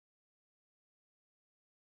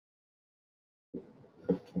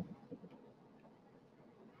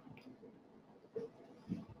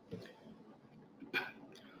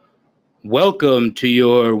Welcome to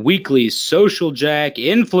your weekly Social Jack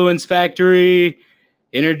Influence Factory.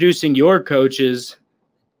 Introducing your coaches,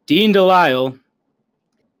 Dean Delisle,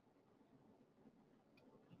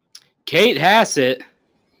 Kate Hassett,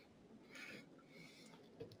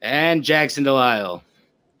 and Jackson Delisle.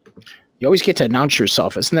 You always get to announce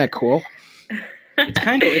yourself. Isn't that cool? It's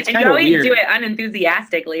kind of and you weird. always do it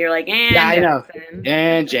unenthusiastically. You're like, and Yeah, I know. Jackson.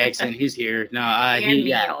 And Jackson, he's here. No, And he, me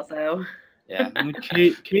yeah, also. yeah.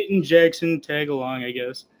 Kate and Jackson tag along, I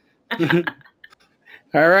guess.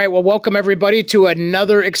 All right. Well, welcome everybody to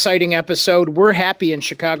another exciting episode. We're happy in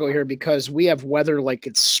Chicago here because we have weather like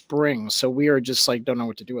it's spring. So we are just like, don't know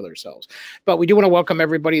what to do with ourselves. But we do want to welcome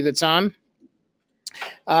everybody that's on.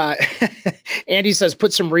 Uh, Andy says,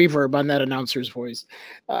 put some reverb on that announcer's voice.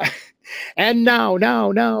 And no.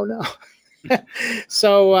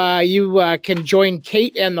 So you can join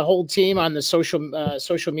Kate and the whole team on the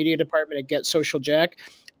social media department at Get Social Jack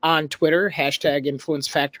on Twitter, hashtag Influence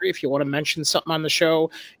Factory. If you want to mention something on the show,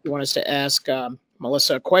 you want us to ask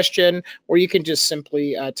Melissa a question, or you can just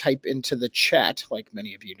simply type into the chat like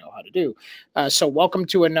many of you know how to do. So welcome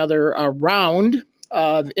to another round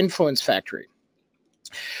of Influence Factory.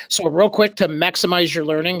 So real quick, to maximize your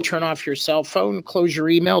learning, turn off your cell phone, close your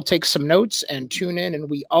email, take some notes, and tune in. And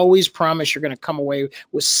we always promise you're going to come away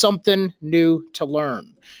with something new to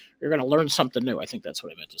learn. You're going to learn something new. I think that's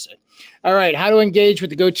what I meant to say. All right, how to engage with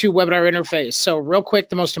the GoToWebinar interface. So real quick,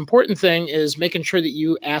 the most important thing is making sure that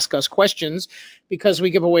you ask us questions because we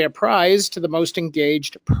give away a prize to the most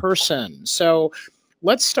engaged person. So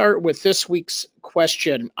let's start with this week's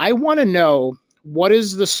question. I want to know, what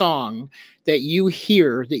is the song that you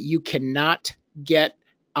hear that you cannot get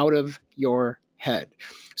out of your head?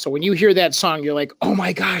 So when you hear that song, you're like, oh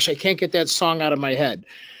my gosh, I can't get that song out of my head.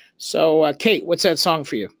 So Kate, what's that song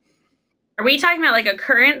for you? Are we talking about like a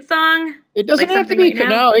current song? It doesn't like have to be. Right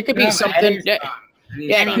no, it could be No, something.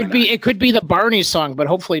 Yeah, it could be the Barney song, but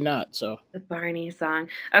hopefully not. So the Barney song.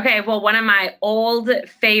 Okay, well, one of my old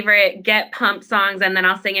favorite Get Pumped songs, and then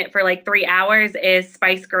I'll sing it for like 3 hours, is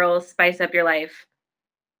Spice Girls, Spice Up Your Life.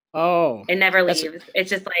 Oh, it never leaves. It's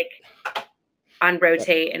just like on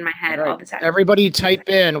rotate in my head all the time. Everybody type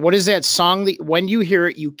in, what is that song that when you hear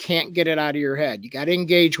it, you can't get it out of your head? You got to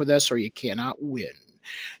engage with us or you cannot win.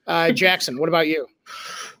 Jackson, what about you?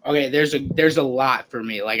 Okay, there's a lot for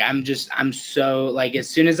me. Like I'm so like, as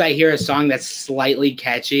soon as I hear a song that's slightly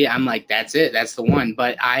catchy, I'm like, that's it, that's the one.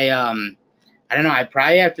 But I don't know, I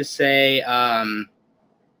probably have to say,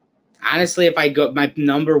 honestly, if I go, my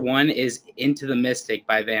number one is Into the Mystic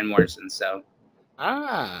by Van Morrison. So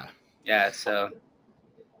yeah, so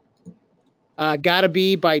Gotta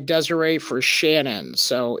Be by Desiree for Shannon.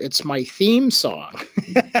 So it's my theme song.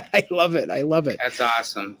 I love it. That's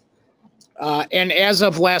awesome. And as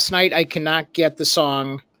of last night, I cannot get the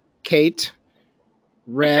song Kate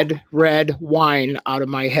Red Wine out of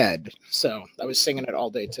my head. So I was singing it all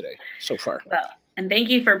day today so far. Well, and thank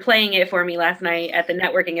you for playing it for me last night at the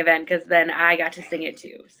networking event, because then I got to sing it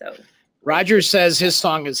too. So Roger says his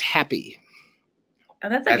song is Happy. Oh,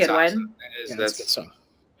 that's a good awesome. one. That's a good song.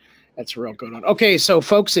 That's a real good one. Okay, so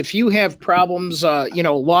folks, if you have problems,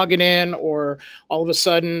 logging in, or all of a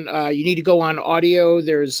sudden you need to go on audio,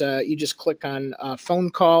 there's you just click on phone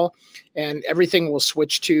call, and everything will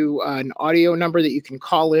switch to an audio number that you can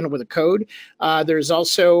call in with a code. There's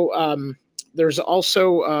also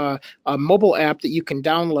a mobile app that you can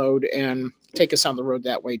download and take us on the road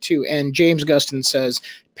that way too. And James Gustin says,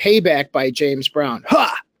 "Payback" by James Brown.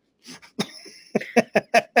 Ha!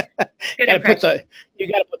 You got to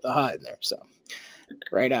put the ha in there. So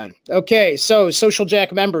right on. Okay, so Social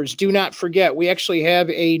Jack members, do not forget, we actually have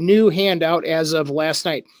a new handout as of last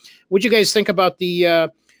night. What'd you guys think about the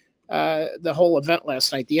whole event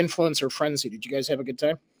last night, the Influencer Frenzy? Did you guys have a good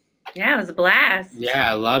time? Yeah, it was a blast. Yeah,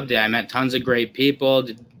 I loved it. I met tons of great people,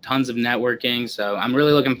 did tons of networking. So I'm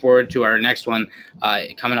really looking forward to our next one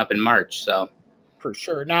coming up in March. So for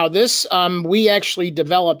sure. Now this, we actually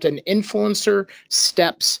developed an influencer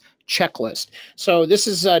steps checklist. So this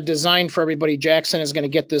is designed for everybody. Jackson is going to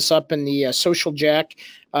get this up in the Social Jack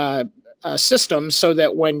system, so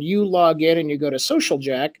that when you log in and you go to Social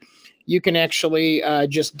Jack, you can actually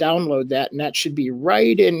just download that, and that should be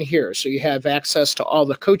right in here. So you have access to all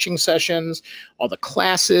the coaching sessions, all the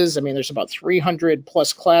classes. I mean, there's about 300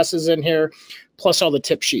 plus classes in here, plus all the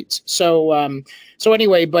tip sheets. So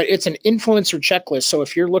anyway, but it's an influencer checklist. So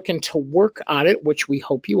if you're looking to work on it, which we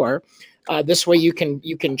hope you are, this way you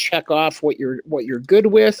can check off what you're good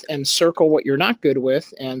with and circle what you're not good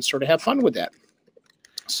with, and sort of have fun with that.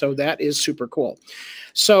 So that is super cool.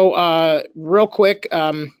 So real quick,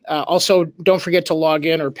 also don't forget to log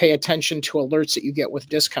in or pay attention to alerts that you get with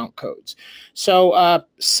discount codes. So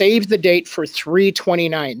save the date for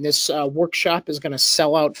 3/29. This workshop is going to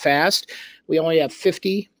sell out fast. We only have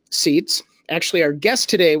 50 seats. Actually, our guest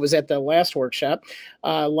today was at the last workshop,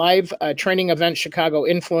 live training event, Chicago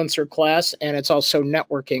influencer class, and it's also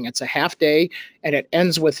networking. It's a half day, and it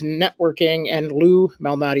ends with networking and Lou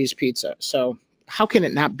Malnati's pizza. So how can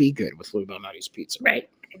it not be good with Lou Malnati's pizza? Right,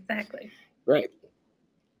 exactly. Right.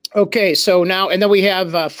 Okay, so now, and then we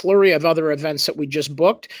have a flurry of other events that we just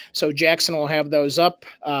booked. So Jackson will have those up,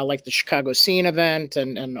 like the Chicago Scene event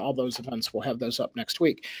and all those events. We'll have those up next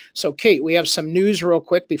week. So Kate, we have some news real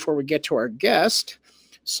quick before we get to our guest.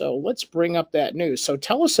 So let's bring up that news. So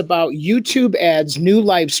tell us about YouTube Ads' new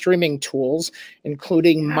live streaming tools,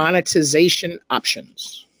 including monetization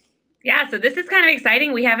options. Yeah, so this is kind of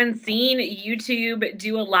exciting. We haven't seen YouTube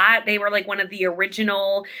do a lot. They were like one of the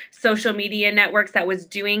original social media networks that was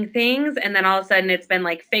doing things. And then all of a sudden it's been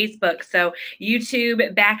like Facebook. So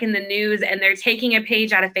YouTube back in the news, and they're taking a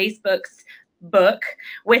page out of Facebook's book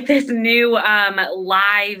with this new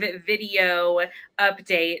live video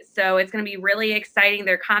update. So it's going to be really exciting.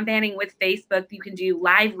 They're combating with Facebook. You can do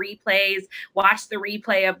live replays, watch the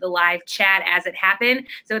replay of the live chat as it happened.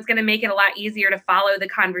 So it's going to make it a lot easier to follow the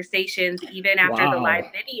conversations even after the live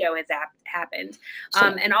video has happened.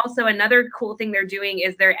 And also another cool thing they're doing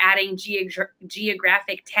is they're adding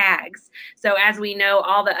geographic tags. So as we know,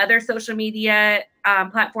 all the other social media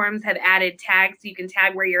platforms have added tags, so you can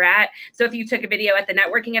tag where you're at. So if you took a video at the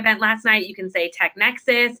networking event last night, you can say Tech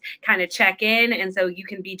Nexus, kind of check in. And so you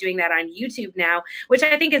can be doing that on YouTube now, which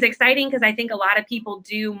I think is exciting because I think a lot of people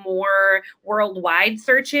do more worldwide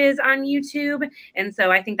searches on YouTube. And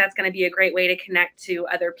so I think that's going to be a great way to connect to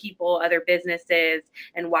other people, other businesses,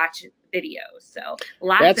 and watch videos. So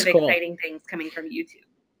lots of exciting things coming from YouTube.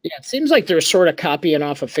 Yeah, it seems like they're sort of copying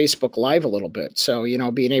off of Facebook Live a little bit. So,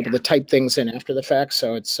 being able to type things in after the fact.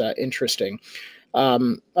 So it's interesting.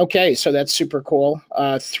 Okay, so that's super cool.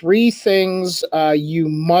 3 things you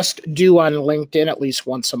must do on LinkedIn at least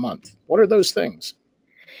once a month. What are those things?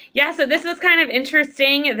 Yeah, so this was kind of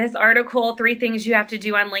interesting, this article, 3 things you have to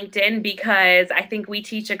do on LinkedIn, because I think we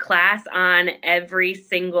teach a class on every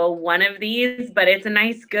single one of these, but it's a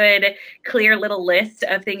nice, good, clear little list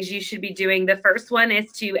of things you should be doing. The first one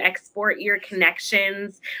is to export your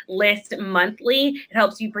connections list monthly. It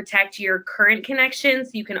helps you protect your current connections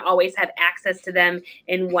so you can always have access to them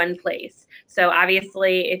in one place. So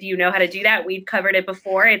obviously, if you know how to do that, we've covered it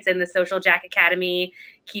before. It's in the Social Jack Academy.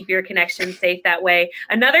 Keep your connections safe that way.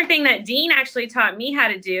 Another thing that Dean actually taught me how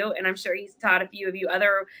to do, and I'm sure he's taught a few of you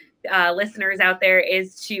other listeners out there,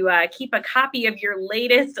 is to keep a copy of your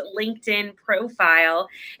latest LinkedIn profile.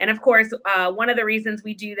 And of course, one of the reasons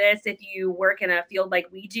we do this, if you work in a field like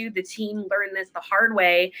we do, the team learned this the hard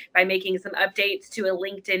way by making some updates to a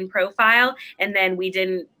LinkedIn profile. And then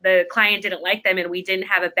the client didn't like them and we didn't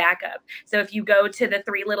have a backup. So if you go to the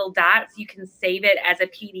 3 little dots, you can save it as a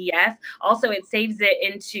PDF. Also, it saves it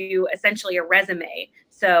into essentially a resume.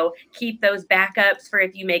 So keep those backups for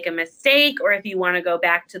if you make a mistake or if you want to go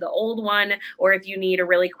back to the old one, or if you need a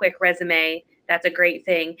really quick resume. That's a great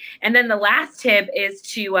thing. And then the last tip is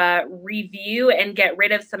to review and get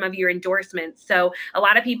rid of some of your endorsements. So a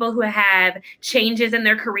lot of people who have changes in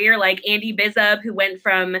their career, like Andy Bizub, who went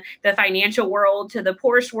from the financial world to the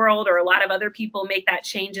Porsche world, or a lot of other people make that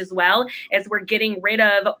change as well. As we're getting rid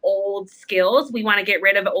of old skills, we want to get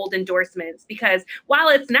rid of old endorsements, because while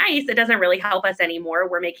it's nice, it doesn't really help us anymore.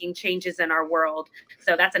 We're making changes in our world.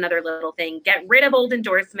 So that's another little thing. Get rid of old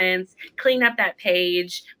endorsements, clean up that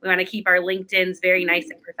page. We want to keep our LinkedIn very nice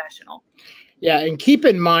and professional. Yeah, and keep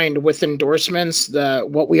in mind with endorsements,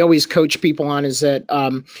 what we always coach people on is that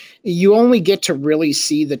you only get to really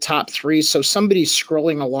see the top 3. So somebody's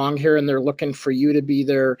scrolling along here and they're looking for you to be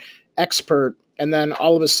their expert, and then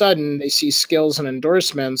all of a sudden they see skills and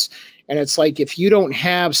endorsements, and it's like, if you don't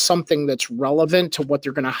have something that's relevant to what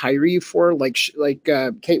they're going to hire you for, like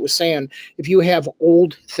Kate was saying, if you have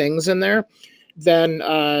old things in there, then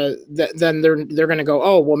they're going to go,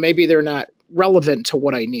 oh, well, maybe they're not relevant to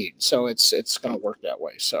what I need. So it's going to work that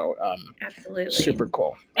way. So absolutely super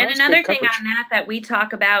cool. And another thing on that we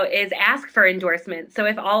talk about is ask for endorsements. So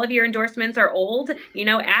if all of your endorsements are old,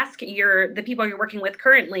 ask the people you're working with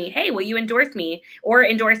currently, hey, will you endorse me, or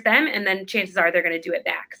endorse them? And then chances are they're going to do it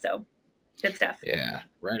back. So good stuff. Yeah,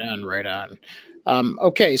 right on.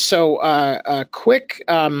 Okay, so a quick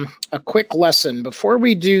lesson before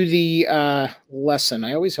we do the lesson.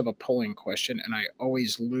 I always have a polling question, and I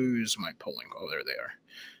always lose my polling. Oh, there they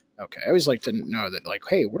are. Okay, I always like to know that, like,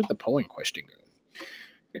 hey, where'd the polling question go?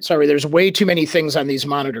 Sorry, there's way too many things on these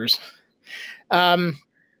monitors.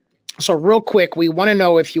 So real quick, we want to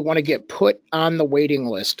know if you want to get put on the waiting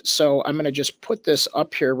list. So I'm going to just put this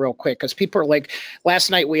up here real quick because people are like, last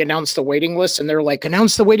night we announced the waiting list and they're like,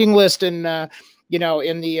 announce the waiting list in the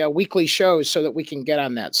weekly shows so that we can get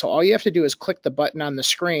on that. So all you have to do is click the button on the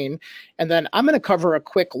screen. And then I'm going to cover a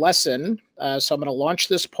quick lesson. So I'm going to launch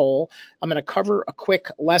this poll. I'm going to cover a quick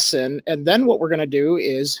lesson. And then what we're going to do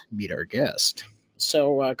is meet our guest.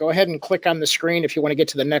 So go ahead and click on the screen if you want to get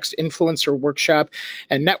to the next influencer workshop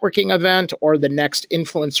and networking event or the next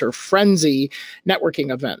influencer frenzy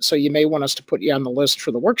networking event. So you may want us to put you on the list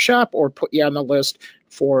for the workshop or put you on the list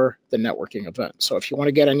for the networking event. So if you want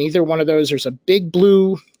to get on either one of those, there's a big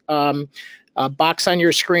blue box on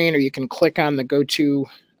your screen, or you can click on the go-to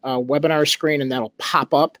webinar screen and that'll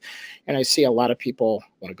pop up. And I see a lot of people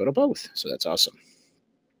want to go to both. So that's awesome.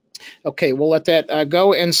 Okay, we'll let that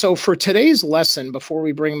go. And so for today's lesson, before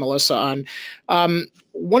we bring Melissa on,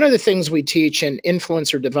 one of the things we teach in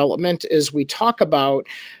influencer development is we talk about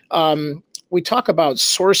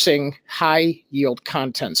sourcing high yield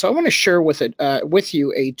content. So I want to share with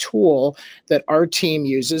you a tool that our team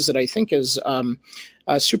uses that I think is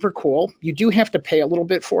super cool. You do have to pay a little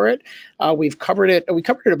bit for it. We covered it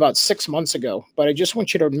about 6 months ago, but I just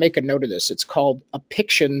want you to make a note of this. It's called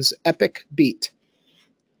Apiction's Epic Beat.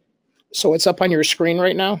 So it's up on your screen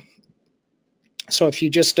right now. So if you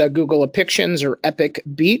just Google Apictions or Epic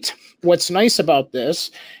Beat, what's nice about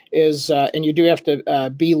this is, and you do have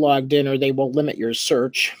to be logged in or they will limit your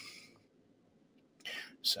search.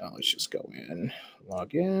 So let's just go in,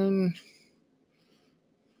 log in.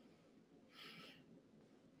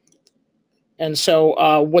 And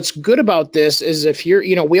so what's good about this is if you're,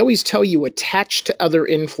 we always tell you attach to other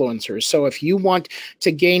influencers. So if you want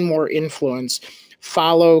to gain more influence,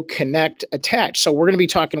 follow, connect, attach. So we're going to be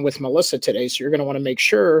talking with Melissa today. So you're going to want to make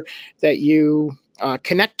sure that you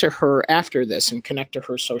connect to her after this and connect to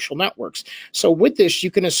her social networks. So with this,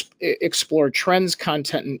 you can explore trends,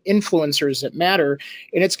 content, and influencers that matter.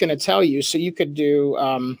 And it's going to tell you. So you could do,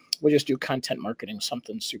 we'll just do content marketing,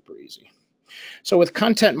 something super easy. So with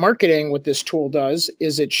content marketing, what this tool does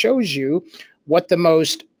is it shows you what the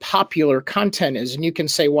most popular content is. And you can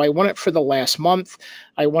say, well, I want it for the last month.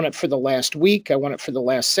 I want it for the last week. I want it for the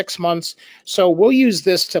last 6 months. So we'll use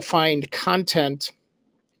this to find content.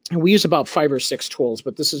 And we use about 5 or 6 tools,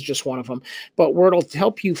 but this is just one of them. But where it'll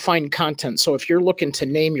help you find content. So if you're looking to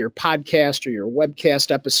name your podcast or your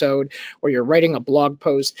webcast episode, or you're writing a blog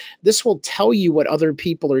post, this will tell you what other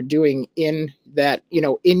people are doing in that,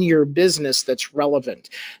 in your business that's relevant.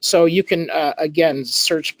 So you can, again,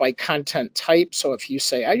 search by content type. So if you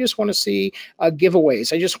say, I just want to see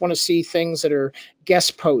giveaways, I just want to see things that are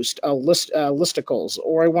guest post, listicles,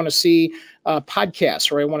 or I want to see podcasts,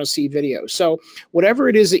 or I want to see videos. So whatever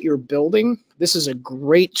it is that you're building, this is a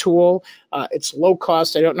great tool. It's low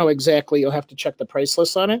cost. I don't know exactly. You'll have to check the price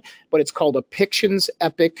list on it, but it's called Apiction's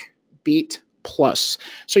Epic Beat Plus.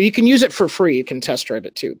 So you can use it for free. You can test drive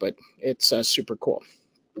it too, but it's super cool.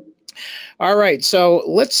 All right, so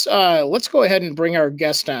let's go ahead and bring our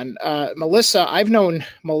guest on. Melissa, I've known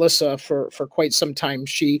Melissa for quite some time.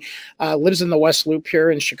 She lives in the West Loop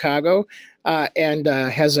here in Chicago. And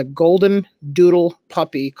has a golden doodle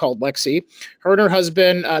puppy called Lexi. Her and her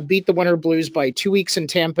husband beat the Winter Blues by 2 weeks in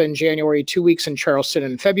Tampa in January, 2 weeks in Charleston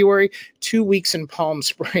in February, 2 weeks in Palm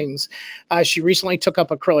Springs. She recently took up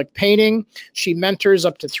acrylic painting. She mentors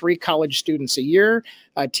up to 3 college students a year,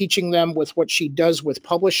 teaching them with what she does with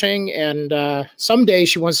publishing. And someday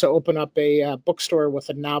she wants to open up a bookstore with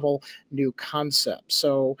a novel new concept.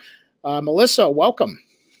 So Melissa, welcome.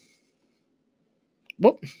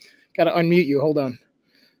 Whoop. Got to unmute you. Hold on.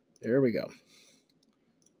 There we go.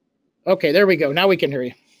 Okay, there we go. Now we can hear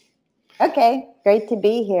you. Okay, great to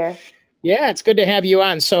be here. Yeah, it's good to have you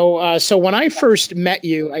on. So, so when I first met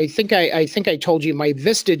you, I think I told you my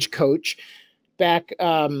Vistage coach back,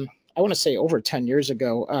 I want to say over 10 years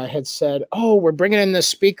ago, had said, "Oh, we're bringing in this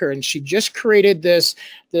speaker," and she just created this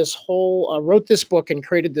whole wrote this book and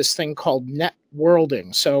created this thing called Net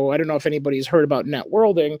Worlding. So I don't know if anybody's heard about Net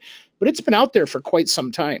Worlding, but it's been out there for quite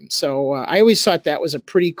some time. So I always thought that was a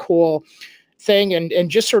pretty cool thing, and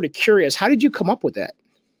just sort of curious, how did you come up with that?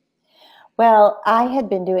 Well, I had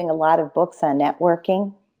been doing a lot of books on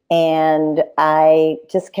networking, and I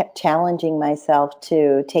just kept challenging myself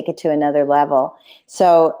to take it to another level.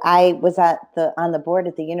 So I was on the board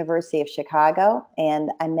at the University of Chicago, and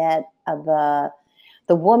I met the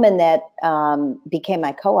woman that became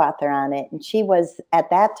my co-author on it, and she was at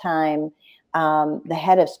that time the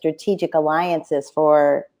head of strategic alliances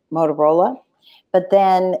for Motorola. But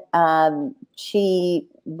then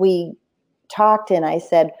we talked and I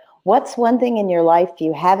said, what's one thing in your life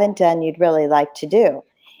you haven't done you'd really like to do?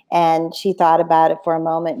 And she thought about it for a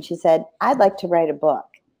moment and she said, I'd like to write a book.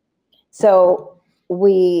 So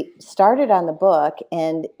we started on the book,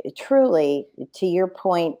 and truly, to your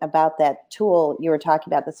point about that tool you were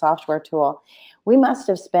talking about, the software tool, we must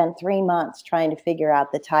have spent 3 months trying to figure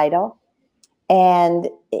out the title. And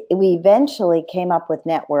we eventually came up with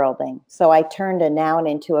networlding. So I turned a noun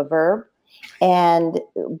into a verb. And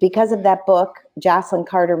because of that book, Jocelyn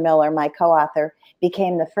Carter Miller, my co-author,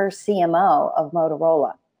 became the first CMO of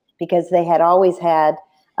Motorola, because they had always had,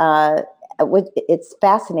 it's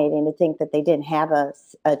fascinating to think that they didn't have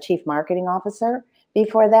a chief marketing officer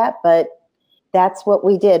before that, but that's what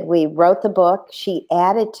we did. We wrote the book. She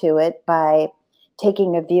added to it by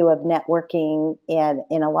taking a view of networking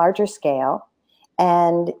in a larger scale.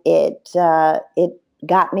 And it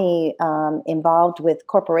got me involved with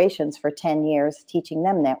corporations for 10 years, teaching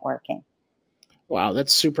them networking. Wow,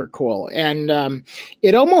 that's super cool. And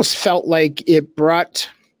it almost felt like it brought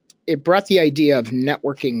the idea of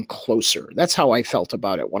networking closer. That's how I felt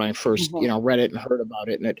about it when I first, read it and heard about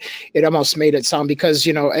it. And it almost made it sound, because,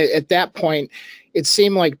 at that point, it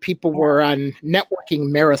seemed like people were on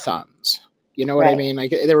networking marathons. You know what I mean?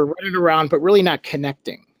 Like they were running around, but really not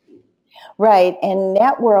connecting. Right. And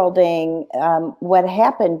networlding, what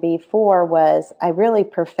happened before was I really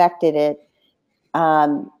perfected it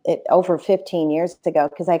over 15 years ago,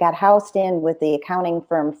 because I got housed in with the accounting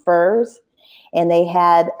firm FERS, and they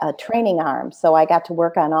had a training arm. So I got to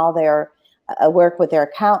work on all their work with their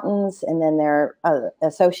accountants and then their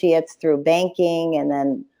associates through banking and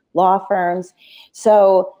then law firms.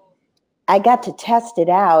 So I got to test it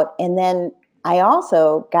out. And then I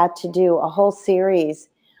also got to do a whole series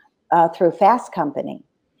through Fast Company.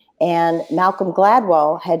 And Malcolm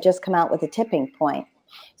Gladwell had just come out with a tipping point.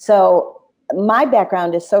 So my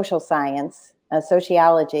background is social science,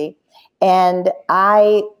 sociology, and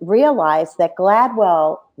I realized that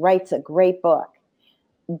Gladwell writes a great book.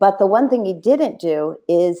 But the one thing he didn't do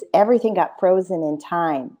is everything got frozen in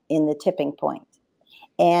time in the tipping point.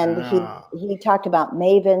 And he talked about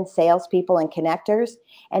mavens, salespeople, and connectors,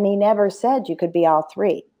 and he never said you could be all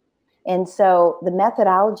three. And so the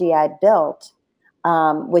methodology I built,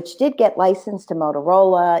 which did get licensed to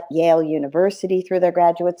Motorola, Yale University through their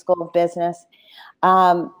Graduate School of Business,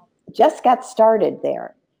 just got started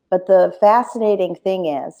there. But the fascinating thing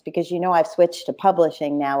is, because I've switched to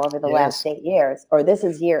publishing now over the last 8 years, or this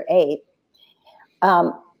is year 8,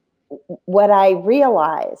 what I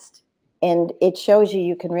realized, and it shows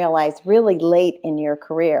you can realize really late in your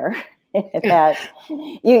career, that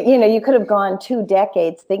you could have gone 2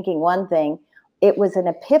 decades thinking one thing. It was an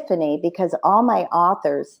epiphany, because all my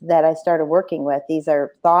authors that I started working with, these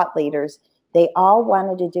are thought leaders, they all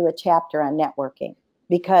wanted to do a chapter on networking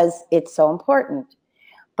because it's so important.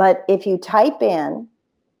 But if you type in,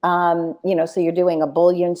 so you're doing a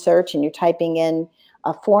Boolean search and you're typing in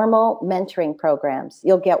formal mentoring programs,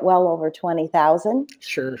 you'll get well over 20,000.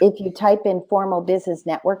 Sure. If you type in formal business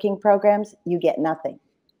networking programs, you get nothing.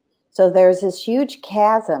 So there's this huge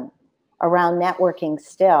chasm around networking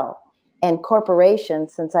still. And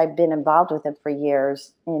corporations, since I've been involved with them for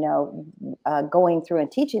years, going through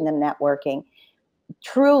and teaching them networking,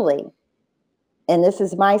 truly, and this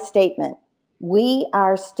is my statement, we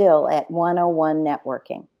are still at 101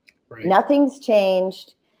 networking. Right. Nothing's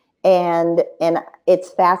changed, and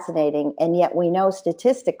it's fascinating. And yet we know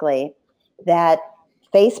statistically that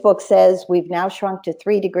Facebook says we've now shrunk to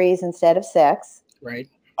 3 degrees instead of 6. Right.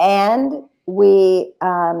 And we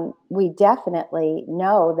definitely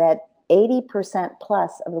know that 80%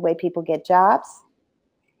 plus of the way people get jobs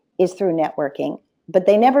is through networking. But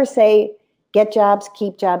they never say get jobs,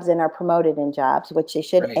 keep jobs, and are promoted in jobs, which they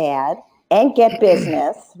should add, and get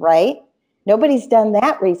business, right? Nobody's done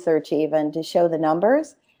that research even to show the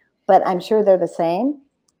numbers, but I'm sure they're the same.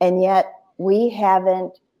 And yet we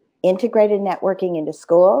haven't integrated networking into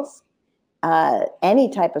schools, any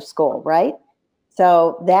type of school, right?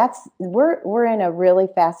 So we're in a really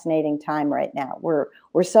fascinating time right now. We're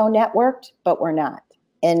so networked, but we're not.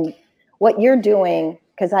 And what you're doing,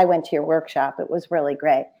 because I went to your workshop, it was really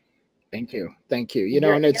great. Thank you. And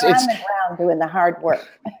you're on the ground doing the hard work.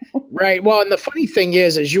 Right. Well, and the funny thing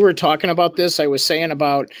is, as you were talking about this, I was saying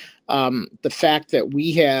about the fact that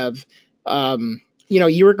we have,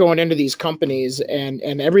 you were going into these companies and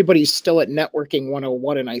everybody's still at networking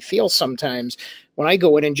 101. And I feel sometimes when I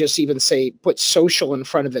go in and just even say, put social in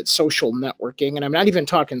front of it, social networking, and I'm not even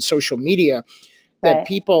talking social media, that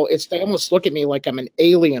people, they almost look at me like I'm an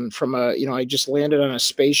alien from I just landed on a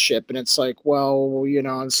spaceship, and it's like, well,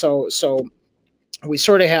 and so we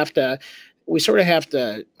sort of have to,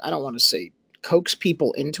 I don't want to say coax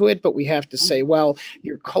people into it, but we have to say, well,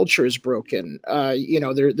 your culture is broken.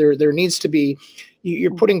 There needs to be,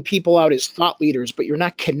 you're putting people out as thought leaders, but you're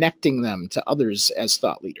not connecting them to others as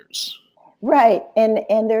thought leaders. Right.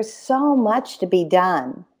 And there's so much to be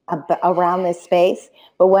done around this space.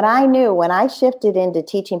 But what I knew when I shifted into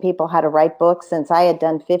teaching people how to write books, since I had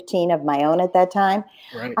done 15 of my own at that time,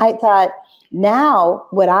 right. I thought now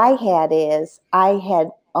what I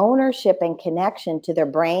had ownership and connection to their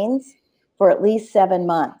brains for at least 7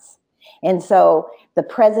 months. And so the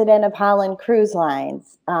president of Holland Cruise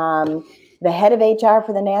Lines, the head of HR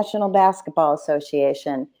for the National Basketball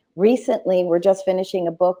Association, recently we're just finishing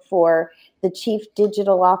a book for the chief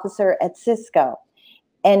digital officer at Cisco.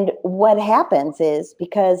 And what happens is,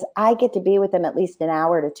 because I get to be with them at least an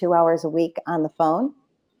hour to 2 hours a week on the phone,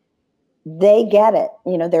 they get it.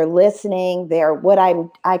 They're listening. They're what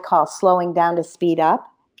I call slowing down to speed up.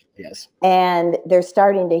 Yes. And they're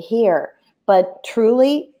starting to hear. But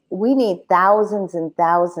truly, we need thousands and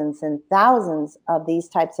thousands and thousands of these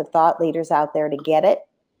types of thought leaders out there to get it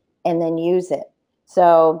and then use it.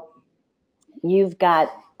 So you've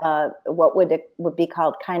got what would be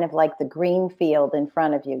called kind of like the green field in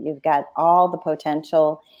front of you. You've got all the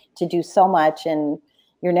potential to do so much, and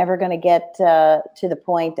you're never going to get to the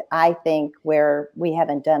point, I think, where we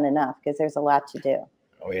haven't done enough, because there's a lot to do.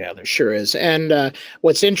 Oh yeah, there sure is. And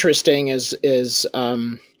what's interesting is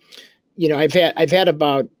I've had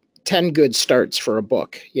about 10 good starts for a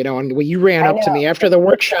book, and when you ran up to me after the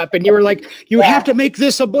workshop and you were like, you have to make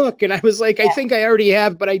this a book. And I was like, I think I already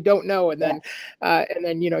have, but I don't know. And then,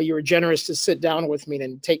 you were generous to sit down with me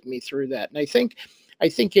and take me through that. And I think,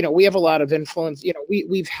 we have a lot of influence.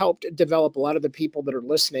 We've helped develop a lot of the people that are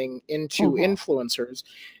listening into influencers.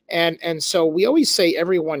 And so we always say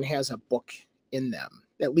everyone has a book in them,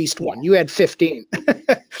 at least one. You had 15,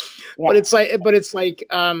 but it's like,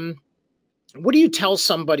 what do you tell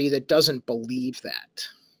somebody that doesn't believe that?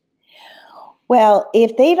 Well,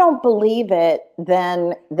 if they don't believe it,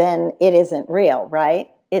 then it isn't real, right?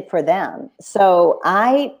 It for them. So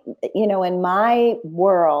in my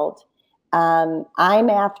world, I'm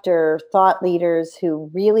after thought leaders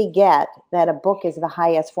who really get that a book is the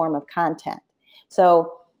highest form of content.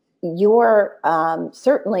 So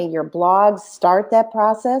certainly your blogs start that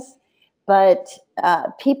process, but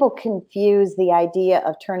people confuse the idea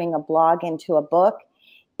of turning a blog into a book.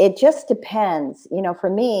 It just depends. For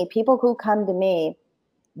me, people who come to me,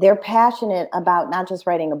 they're passionate about not just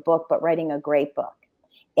writing a book, but writing a great book.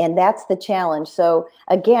 And that's the challenge. So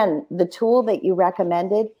again, the tool that you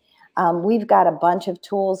recommended, we've got a bunch of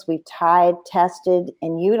tools we've tried, tested,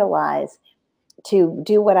 and utilized to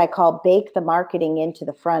do what I call bake the marketing into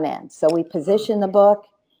the front end. So we position the book.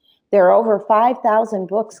 There are over 5,000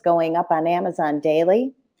 books going up on Amazon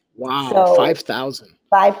daily. Wow, so 5,000.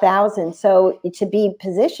 5,000. So to be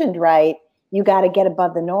positioned right, you got to get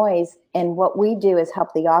above the noise. And what we do is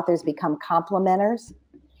help the authors become complimenters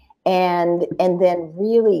and then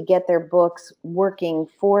really get their books working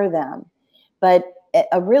for them. But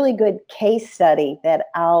a really good case study that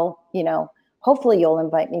hopefully you'll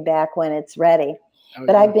invite me back when it's ready.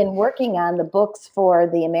 But I've been working on the books for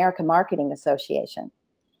the American Marketing Association.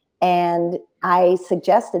 And I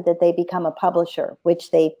suggested that they become a publisher,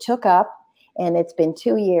 which they took up, and it's been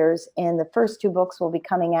 2 years. And the first 2 books will be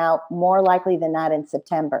coming out more likely than not in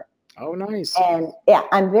September. Oh, nice. And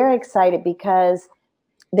I'm very excited because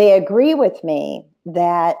they agree with me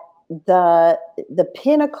that the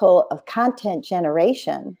pinnacle of content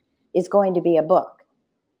generation is going to be a book.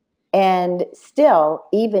 And still,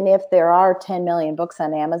 even if there are 10 million books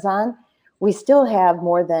on Amazon, we still have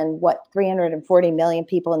more than 340 million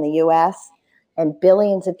people in the US and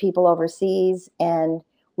billions of people overseas. And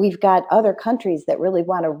we've got other countries that really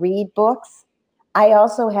want to read books. I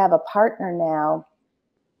also have a partner now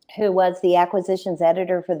who was the acquisitions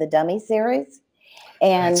editor for the Dummy series.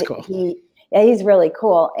 And that's cool. He's really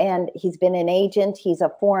cool. And he's been an agent. He's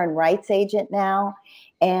a foreign rights agent now.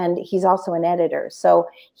 And he's also an editor. So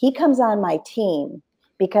he comes on my team,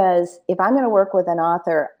 because if I'm going to work with an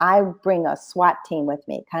author, I bring a SWAT team with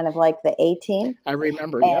me, kind of like the A-team. I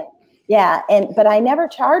remember, but I never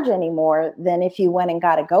charge any more than if you went and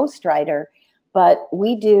got a ghostwriter. But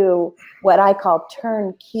we do what I call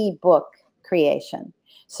turnkey book creation.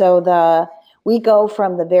 So we go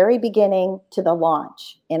from the very beginning to the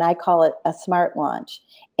launch, and I call it a smart launch.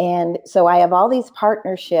 And so I have all these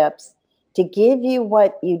partnerships to give you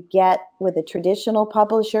what you get with a traditional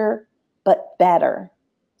publisher, but better.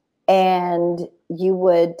 And you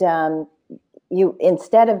would,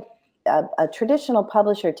 instead of a traditional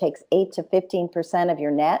publisher takes 8 to 15% of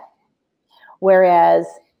your net, whereas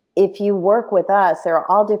if you work with us, there are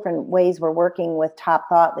all different ways we're working with top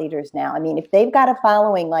thought leaders now. I mean, if they've got a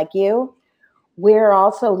following like you, we're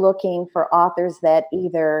also looking for authors that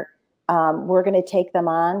either we're going to take them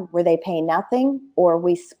on where they pay nothing, or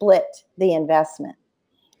we split the investment.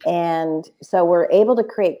 And so we're able to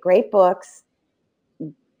create great books,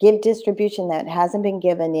 give distribution that hasn't been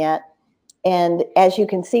given yet. And as you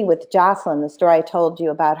can see with Jocelyn, the story I told you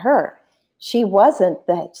about her, she wasn't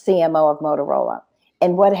the CMO of Motorola.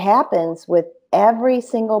 And what happens with every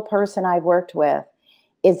single person I've worked with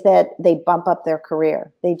is that they bump up their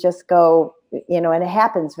career. They just go, and it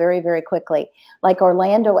happens very, very quickly. Like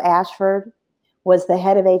Orlando Ashford was the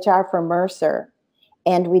head of HR for Mercer.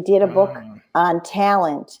 And we did a book on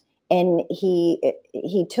talent. And he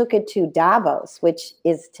took it to Davos, which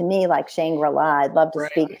is to me like Shangri-La. I'd love to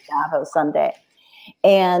speak at Davos someday.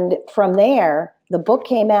 And from there, the book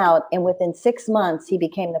came out, and within 6 months, he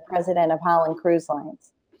became the president of Holland Cruise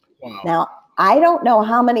Lines. Wow. Now, I don't know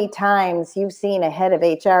how many times you've seen a head of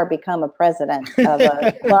HR become a president of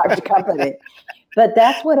a large company, but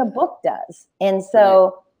that's what a book does. And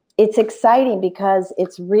so it's exciting because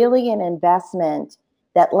it's really an investment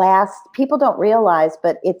that lasts. People don't realize,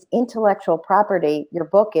 but it's intellectual property, your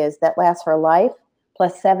book is, that lasts for life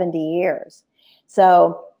plus 70 years.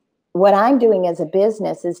 So what I'm doing as a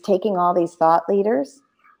business is taking all these thought leaders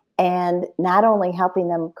and not only helping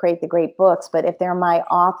them create the great books, but if they're my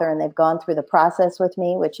author and they've gone through the process with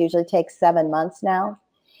me, which usually takes 7 months now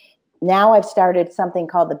I've started something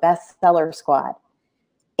called the Bestseller Squad.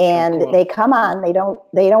 And they come on, they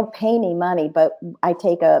don't pay any money, but I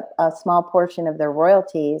take a small portion of their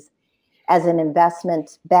royalties as an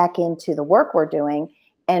investment back into the work we're doing.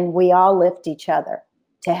 And we all lift each other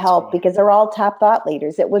to help because they're all top thought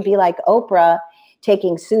leaders. It would be like Oprah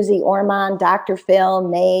taking Susie Orman, Dr. Phil,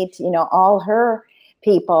 Nate, all her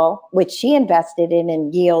people, which she invested in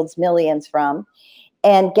and yields millions from,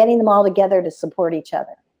 and getting them all together to support each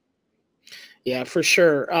other. Yeah, for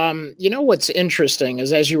sure. What's interesting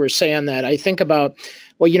is, as you were saying that, I think about,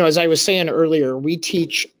 as I was saying earlier, we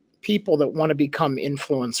teach people that want to become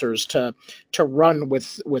influencers to run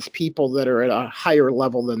with people that are at a higher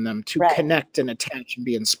level than them, to connect and attach and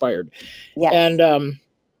be inspired. Yes. And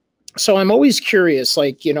so I'm always curious,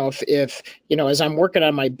 if as I'm working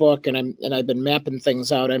on my book and I've been mapping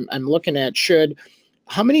things out, I'm looking at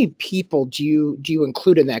how many people do you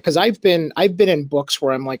include in that? Because I've been in books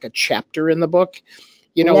where I'm like a chapter in the book,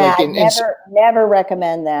 never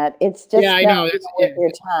recommend that. It's just I know it's worth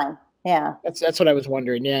your time. Yeah, that's what I was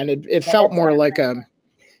wondering. Yeah, and it felt more like and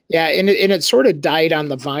it sort of died on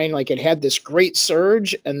the vine. Like it had this great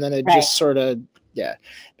surge, and then it just sort of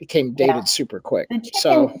became dated super quick. The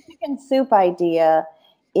chicken soup idea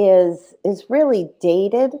is really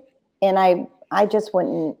dated, and I just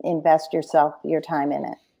wouldn't invest your time in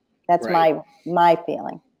it. That's my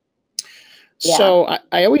feeling. So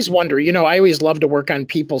I always wonder, I always love to work on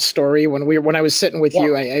people's story. When I was sitting with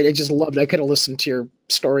you, I just loved, I could have listened to your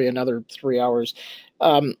story another 3 hours.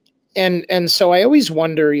 And so I always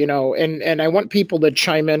wonder, and I want people to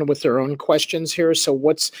chime in with their own questions here. So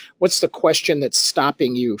what's the question that's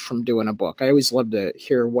stopping you from doing a book? I always love to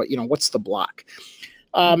hear what's the block.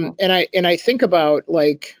 And I think about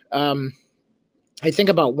I think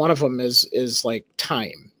about one of them is like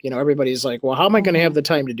time. Everybody's like, well, how am I going to have the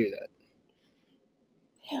time to do that?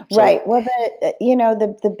 Right. Well,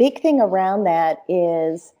 the big thing around that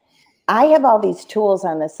is I have all these tools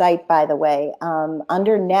on the site, by the way.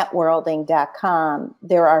 Under networlding.com,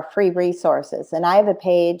 there are free resources. And I have a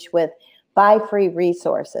page with 5 free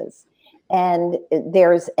resources. And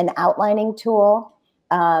there's an outlining tool.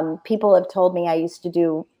 People have told me I used to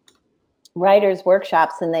do writers'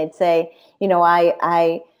 workshops, and they'd say,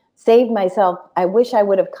 I saved myself. I wish I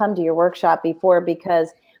would have come to your workshop before,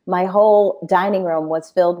 because my whole dining room was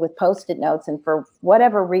filled with Post-it notes, and for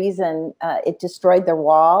whatever reason, it destroyed their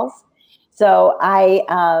walls. So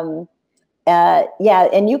and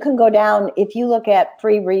you can go down, if you look at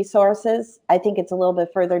free resources, I think it's a little bit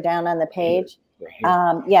further down on the page.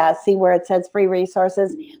 See where it says free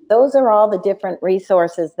resources. Those are all the different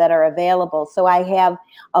resources that are available. So I have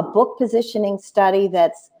a book positioning study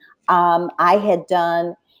that's I had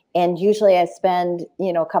done. And usually I spend,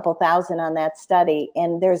 a couple thousand on that study.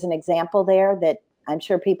 And there's an example there that I'm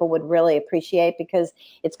sure people would really appreciate, because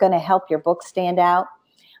it's going to help your book stand out.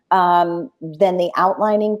 Then the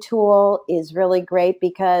outlining tool is really great,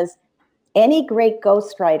 because any great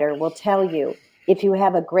ghostwriter will tell you, if you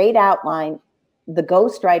have a great outline, the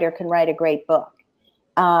ghostwriter can write a great book.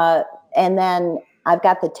 And then I've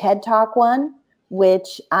got the TED Talk one,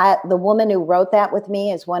 which the woman who wrote that with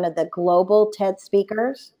me is one of the global TED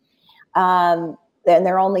speakers. and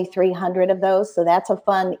there are only 300 of those. So that's a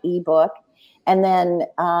fun ebook. And then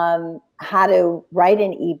how to write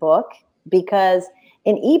an ebook, because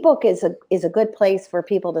an ebook is a good place for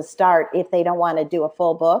people to start if they don't want to do a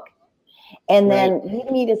full book. And then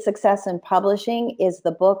Leading Me to Success in Publishing is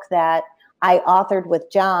the book that I authored with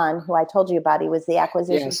John, who I told you about. He was the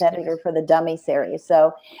acquisitions editor for the Dummy series.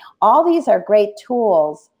 So all these are great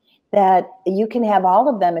tools that you can have all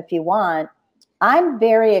of them if you want. I'm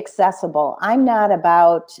very accessible. I'm not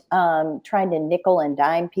about trying to nickel and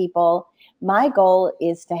dime people. My goal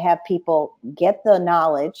is to have people get the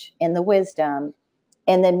knowledge and the wisdom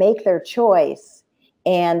and then make their choice.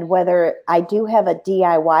 And whether I do have a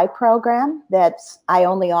DIY program that's I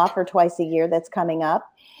only offer twice a year that's coming up.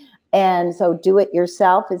 And so Do It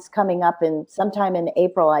Yourself is coming up in sometime in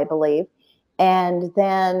April, I believe. And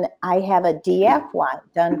then I have a DFY,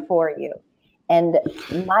 Done For You. And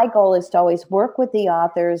my goal is to always work with the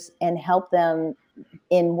authors and help them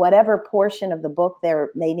in whatever portion of the book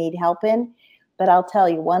they need help in. But I'll tell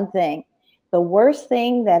you one thing. The worst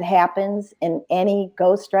thing that happens, in any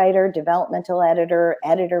ghostwriter, developmental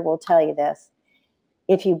editor will tell you this.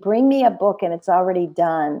 If you bring me a book and it's already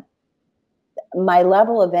done, my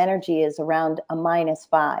level of energy is around a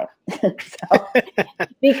 -5. So,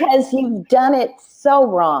 because you've done it so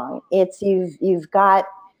wrong. It's you've got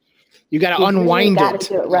to unwind really got to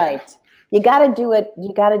do it right. You got to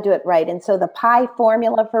do it right. And so the PI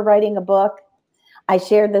formula for writing a book, I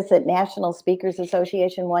shared this at National Speakers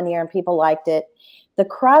Association one year and people liked it. The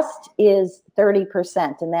crust is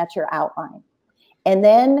 30%, and that's your outline. And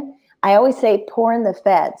then I always say pour in the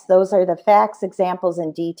feds. Those are the facts, examples,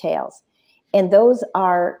 and details. And those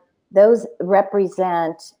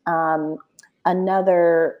represent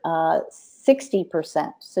another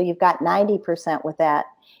 60%. So you've got 90% with that.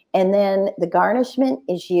 And then the garnishment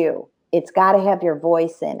is you. It's got to have your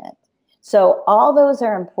voice in it. So all those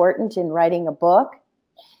are important in writing a book.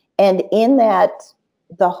 And in that,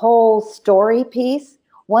 the whole story piece,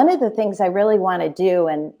 one of the things I really want to do,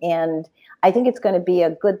 and I think it's going to be a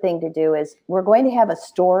good thing to do, is we're going to have a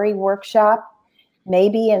story workshop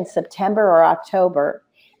maybe in September or October.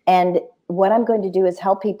 And what I'm going to do is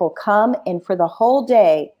help people come and for the whole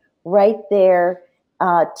day write their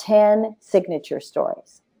 10 signature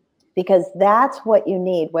stories. Because that's what you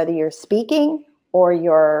need, whether you're speaking or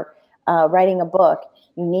you're writing a book.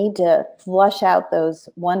 You need to flush out those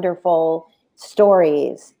wonderful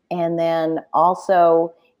stories. And then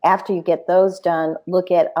also, after you get those done,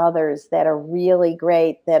 look at others that are really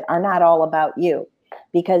great, that are not all about you.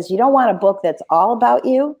 Because you don't want a book that's all about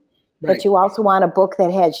you, but you also want a book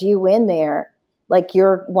that has you in there, like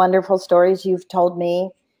your wonderful stories you've told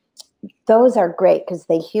me. Those are great because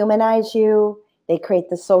they humanize you, they create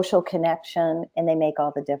the social connection, and they make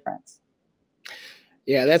all the difference.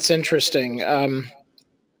 Yeah, that's interesting.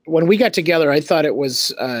 When we got together, I thought it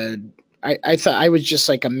was, I thought I was just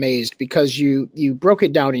like amazed because you broke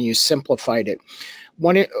it down and you simplified it.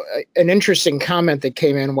 An interesting comment that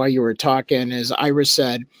came in while you were talking is Iris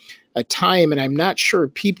said, a time, and I'm not sure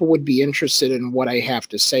people would be interested in what I have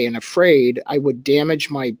to say and afraid I would damage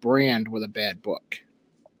my brand with a bad book.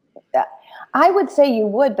 I would say you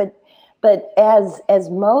would, but as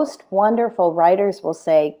most wonderful writers will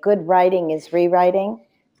say, good writing is rewriting.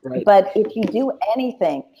 Right. But if you do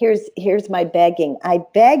anything, here's my begging. I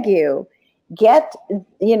beg you, get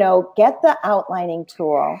the outlining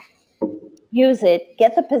tool, use it,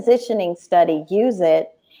 get the positioning study, use it,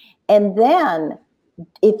 and then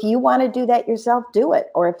if you want to do that yourself, do it.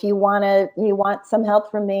 Or if you want some help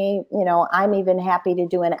from me, I'm even happy to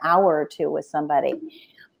do an hour or two with somebody.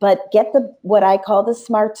 But get what I call the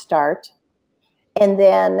smart start. And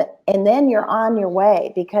then you're on your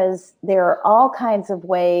way, because there are all kinds of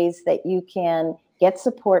ways that you can get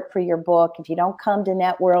support for your book. If you don't come to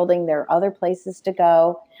Networlding, there are other places to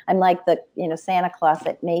go. I'm like the Santa Claus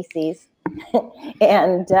at Macy's.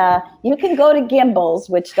 And you can go to Gimbels,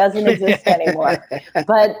 which doesn't exist anymore,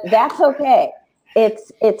 but that's okay.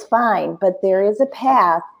 It's fine, but there is a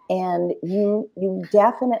path, and you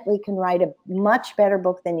definitely can write a much better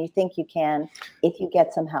book than you think you can if you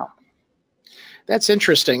get some help. That's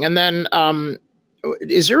interesting. And then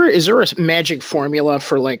is there a magic formula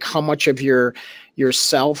for like how much of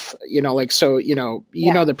yourself,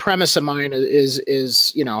 the premise of mine is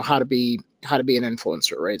how to be an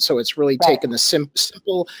influencer, right? So it's really taking the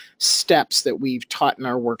simple steps that we've taught in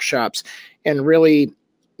our workshops and really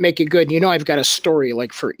make it good. I've got a story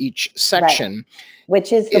like for each section,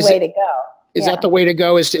 which is the way to go. Is that the way to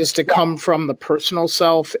go? Is to come from the personal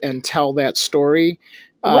self and tell that story?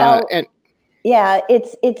 Yeah,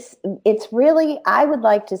 it's really, I would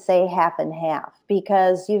like to say half and half,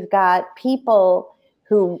 because you've got people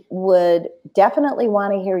who would definitely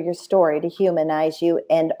want to hear your story to humanize you,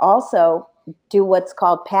 and also do what's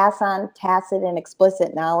called pass on tacit and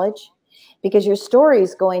explicit knowledge, because your story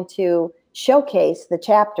is going to showcase the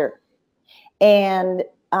chapter. And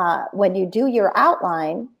when you do your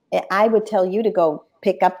outline, I would tell you to go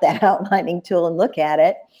pick up that outlining tool and look at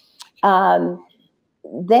it.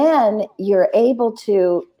 Then you're able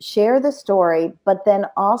to share the story, but then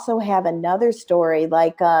also have another story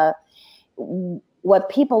like what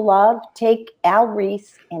people love. Take Al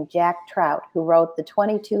Ries and Jack Trout, who wrote the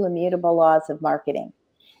 22 Immutable Laws of Marketing.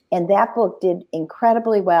 And that book did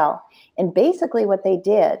incredibly well. And basically what they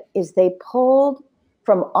did is they pulled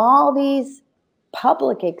from all these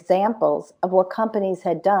public examples of what companies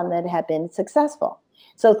had done that had been successful.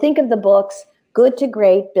 So think of the books Good to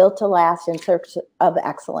Great, Built to Last, In Search of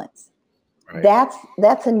Excellence. Right.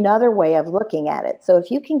 That's another way of looking at it. So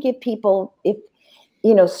if you can give people,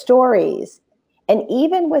 stories, and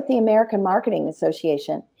even with the American Marketing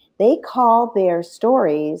Association, they call their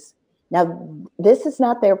stories. Now, this is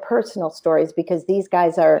not their personal stories, because these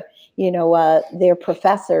guys are, they're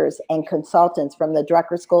professors and consultants from the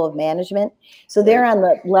Drucker School of Management. So they're on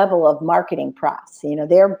the level of marketing pros.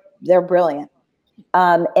 They're brilliant,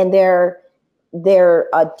 and they're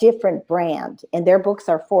a different brand, and their books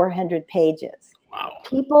are 400 pages. Wow.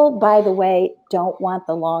 People, by the way, don't want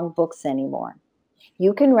the long books anymore.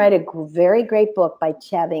 You can write a very great book by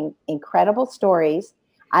having incredible stories.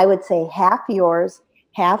 I would say half yours,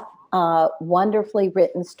 half wonderfully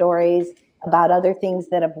written stories about other things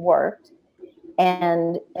that have worked.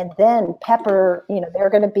 And then pepper,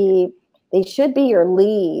 they should be your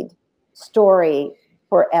lead story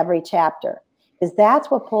for every chapter, because that's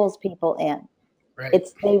what pulls people in. Right.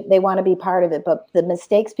 They want to be part of it. But the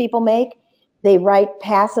mistakes people make, they write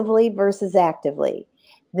passively versus actively.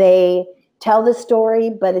 They tell the story,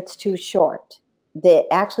 but it's too short.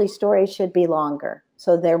 The actually stories should be longer,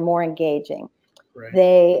 so they're more engaging. Right.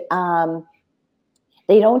 They don't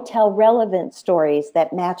tell relevant stories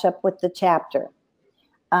that match up with the chapter.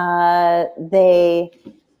 The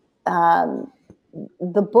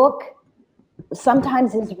book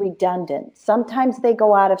sometimes is redundant. Sometimes they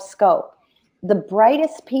go out of scope. The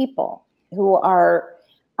brightest people who are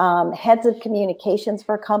heads of communications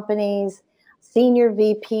for companies, senior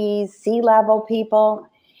VPs, C-level people,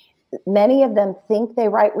 many of them think they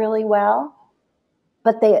write really well,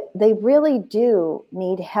 but they really do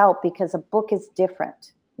need help, because a book is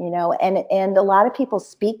different, and a lot of people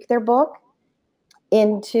speak their book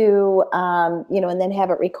into, and then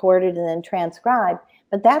have it recorded and then transcribed.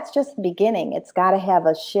 But that's just the beginning. It's got to have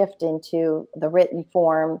a shift into the written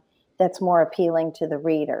form that's more appealing to the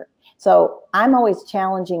reader. So I'm always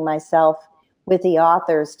challenging myself with the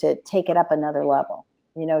authors to take it up another level,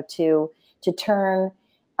 to turn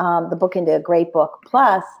the book into a great book.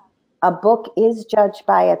 Plus, a book is judged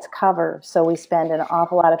by its cover. So we spend an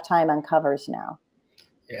awful lot of time on covers now.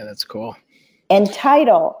 Yeah, that's cool. And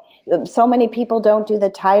title. So many people don't do the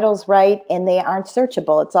titles right, and they aren't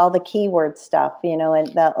searchable. It's all the keyword stuff, and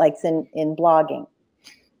that likes in blogging.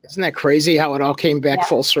 Isn't that crazy how it all came back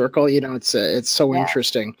full circle? It's so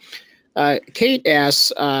interesting. Kate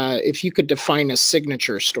asks if you could define a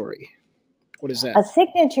signature story. What is that? A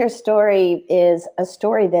signature story is a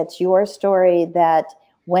story that's your story, that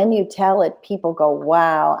when you tell it, people go,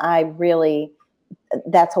 wow,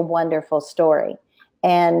 that's a wonderful story.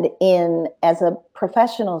 And as a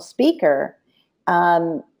professional speaker,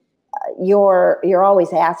 you're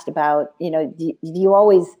always asked about, do you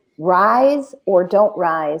always rise or don't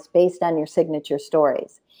rise based on your signature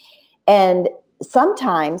stories? And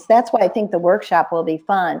sometimes, that's why I think the workshop will be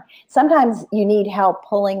fun. Sometimes you need help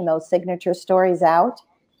pulling those signature stories out.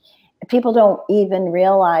 People don't even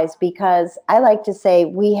realize, because I like to say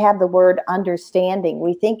we have the word understanding.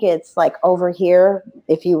 We think it's like over here.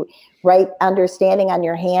 If you write understanding on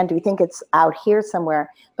your hand, we think it's out here somewhere,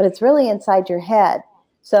 but it's really inside your head.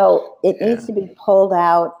 So it needs to be pulled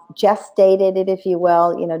out, gestated it, if you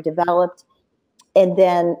will, developed, and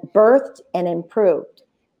then birthed and improved.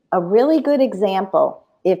 A really good example,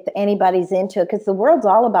 if anybody's into it, because the world's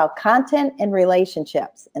all about content and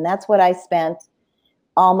relationships, and that's what I spent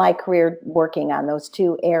all my career working on, those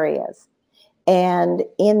two areas. And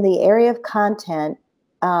in the area of content,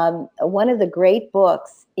 one of the great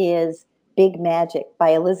books is Big Magic by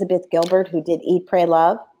Elizabeth Gilbert, who did Eat, Pray,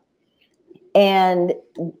 Love. And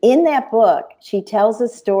in that book, she tells a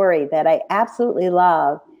story that I absolutely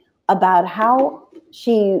love about how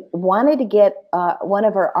she wanted to get one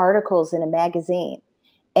of her articles in a magazine.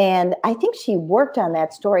 And I think she worked on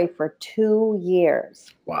that story for 2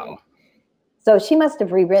 years. Wow. So she must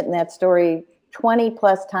have rewritten that story 20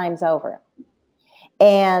 plus times over.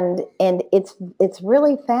 and it's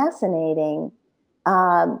really fascinating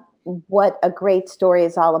what a great story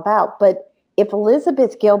is all about. But if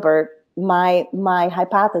Elizabeth Gilbert, my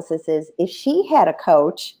hypothesis is, if she had a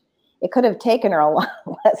coach, it could have taken her a lot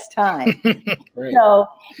less time. Right. So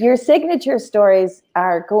your signature stories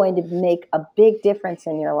are going to make a big difference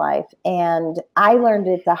in your life. And I learned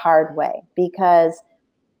it the hard way because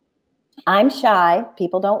I'm shy.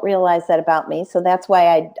 People don't realize that about me. So that's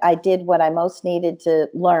why I did what I most needed to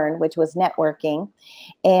learn, which was networking.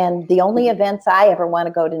 And the only events I ever want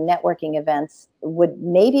to go to, networking events, would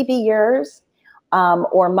maybe be yours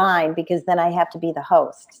or mine, because then I have to be the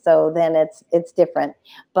host. So then it's different.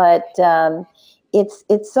 But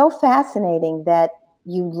it's so fascinating that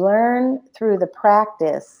you learn through the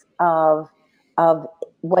practice of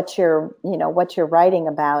what you're writing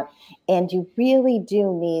about, and you really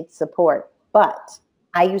do need support. But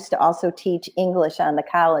I used to also teach English on the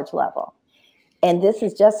college level, and this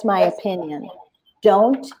is just my opinion.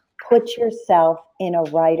 Don't put yourself in a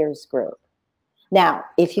writer's group. Now,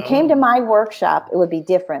 if you came to my workshop, it would be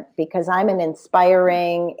different, because I'm an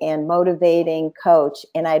inspiring and motivating coach,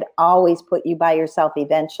 and I'd always put you by yourself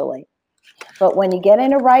eventually. But when you get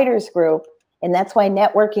in a writer's group, and that's why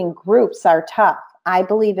networking groups are tough. I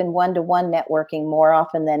believe in one-to-one networking more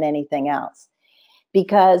often than anything else,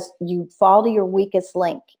 because you fall to your weakest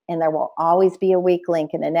link, and there will always be a weak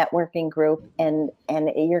link in a networking group, and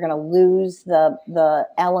you're going to lose the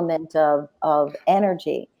element of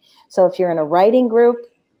energy. So if you're in a writing group,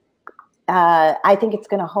 I think it's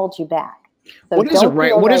going to hold you back. So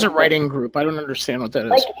what is a writing group? I don't understand what that is.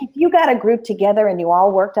 Like if you got a group together and you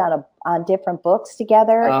all worked on different books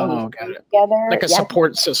together, and you got it. together, Like a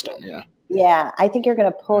support system. Yeah. Yeah, I think you're going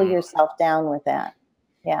to pull yourself down with that.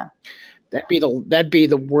 Yeah. That'd be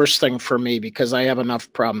the worst thing for me, because I have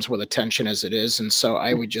enough problems with attention as it is, and so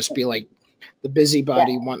I would just be like the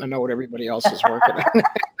busybody wanting to know what everybody else is working on.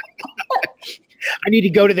 I need to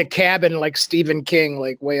go to the cabin like Stephen King,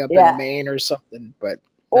 like way up in Maine or something. But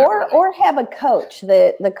or have a coach.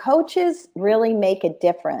 The coaches really make a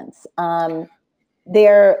difference.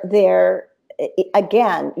 They're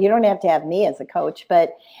again, you don't have to have me as a coach,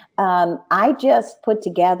 but I just put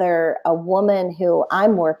together a woman who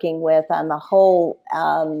I'm working with on the whole,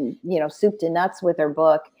 soup to nuts with her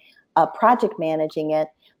book, project managing it.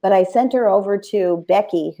 But I sent her over to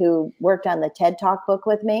Becky, who worked on the TED Talk book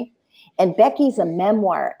with me. And Becky's a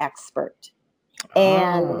memoir expert.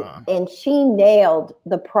 And she nailed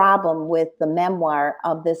the problem with the memoir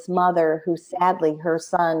of this mother who sadly, her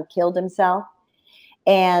son killed himself.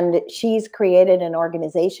 And she's created an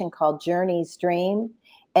organization called Journey's Dream.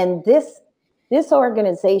 And this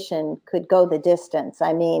organization could go the distance.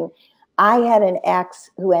 I mean, I had an ex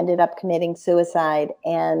who ended up committing suicide,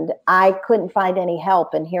 and I couldn't find any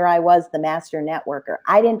help. And here I was, the master networker.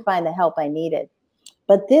 I didn't find the help I needed.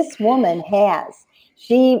 But this woman has.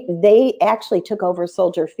 They actually took over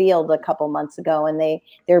Soldier Field a couple months ago, and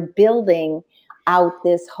they're building out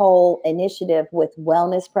this whole initiative with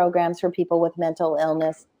wellness programs for people with mental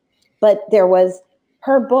illness. But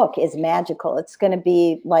her book is magical. It's going to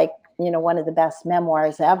be like, one of the best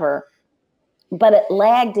memoirs ever, but it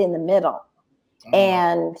lagged in the middle.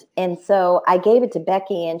 And so I gave it to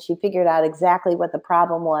Becky, and she figured out exactly what the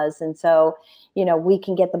problem was. And so, we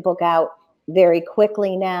can get the book out very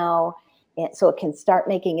quickly now, and so it can start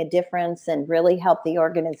making a difference and really help the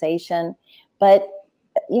organization. But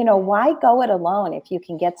why go it alone if you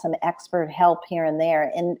can get some expert help here and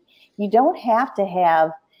there? And you don't have to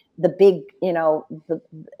have the big,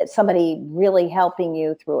 somebody really helping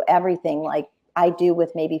you through everything like I do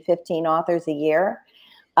with maybe 15 authors a year.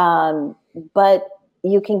 But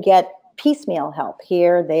you can get piecemeal help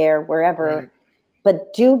here, there, wherever. Right.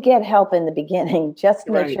 But do get help in the beginning, just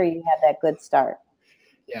to make sure you have that good start.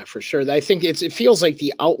 Yeah, for sure. I think it feels like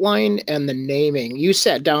the outline and the naming. You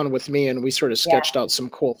sat down with me and we sort of sketched out some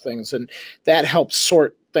cool things, and that helps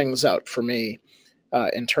sort things out for me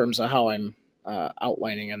in terms of how I'm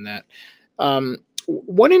outlining in that.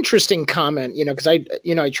 One interesting comment, because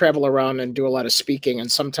I travel around and do a lot of speaking,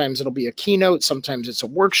 and sometimes it'll be a keynote, sometimes it's a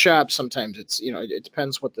workshop, sometimes it's, it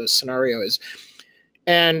depends what the scenario is.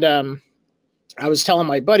 And I was telling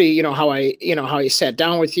my buddy, how he sat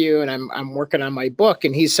down with you, and I'm working on my book,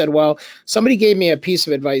 and he said, well, somebody gave me a piece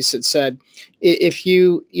of advice that said, if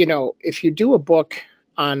you do a book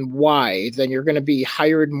on why, then you're going to be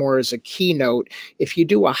hired more as a keynote. If you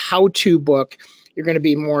do a how-to book, you're going to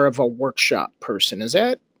be more of a workshop person. Does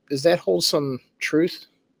that hold some truth?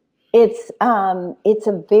 It's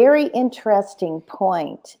a very interesting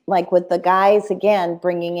point. Like with the guys again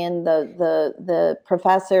bringing in the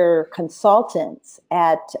professor consultants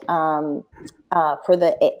at for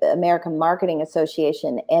the American Marketing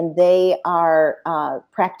Association, and they are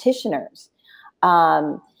practitioners.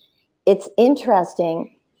 It's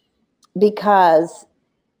interesting because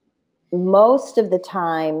most of the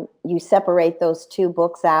time you separate those two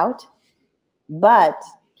books out, but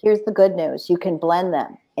here's the good news: you can blend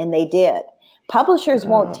them. And they did. Publishers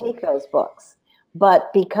won't take those books,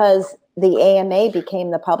 but because the AMA became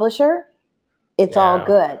the publisher, it's all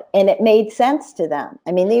good. And it made sense to them.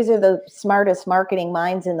 I mean, these are the smartest marketing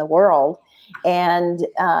minds in the world. And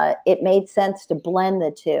it made sense to blend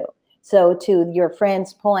the two. So to your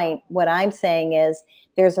friend's point, what I'm saying is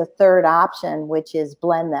there's a third option, which is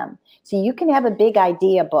blend them. So you can have a big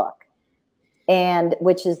idea book, and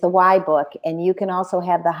which is the why book. And you can also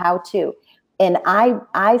have the how-to. And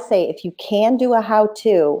I say, if you can do a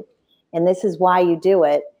how-to, and this is why you do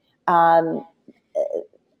it, I've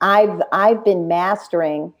been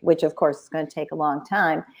mastering, which of course is going to take a long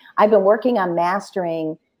time. I've been working on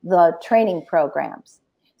mastering the training programs.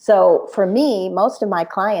 So for me, most of my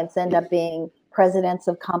clients end up being presidents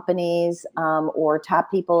of companies or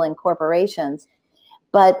top people in corporations,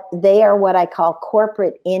 but they are what I call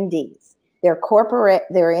corporate indies. They're corporate,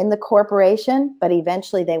 they're in the corporation, but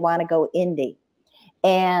eventually they want to go indie.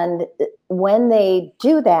 And when they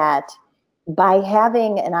do that, by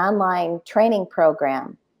having an online training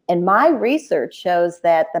program, and my research shows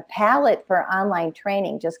that the palette for online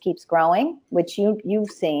training just keeps growing, which you've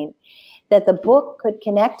seen, that the book could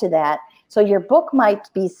connect to that. So your book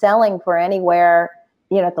might be selling for anywhere,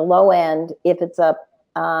 at the low end, if it's a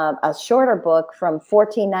shorter book, from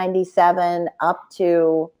 $14.97 up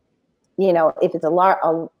to, if it's a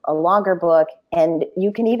longer book, and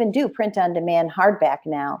you can even do print on demand hardback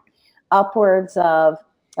now, upwards of,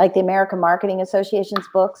 like the American Marketing Association's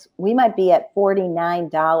books, we might be at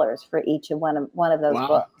 $49 for each of one of those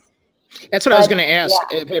books. That's what I was going to ask,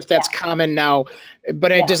 if that's common now.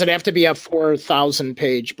 But does it have to be a 4,000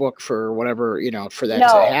 page book for whatever, for that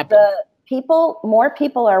to happen? More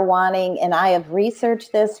people are wanting, and I have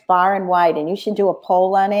researched this far and wide, and you should do a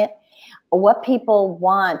poll on it, what people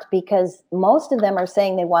want, because most of them are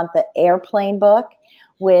saying they want the airplane book,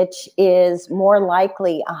 which is more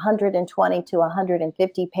likely 120 to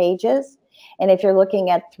 150 pages. And if you're looking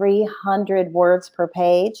at 300 words per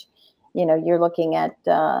page, you're looking at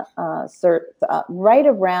right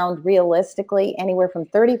around, realistically, anywhere from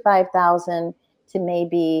 35,000 to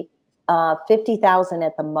maybe 50,000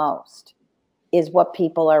 at the most is what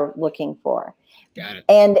people are looking for. Got it.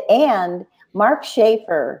 And Mark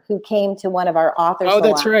Schaefer, who came to one of our authors. Oh,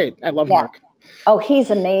 that's right. I love Mark. Oh,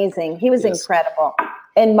 he's amazing. He was incredible.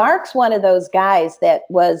 And Mark's one of those guys that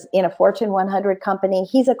was in a Fortune 100 company.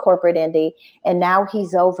 He's a corporate indie, and now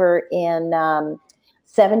he's over in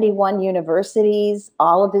 71 universities.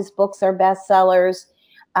 All of his books are bestsellers.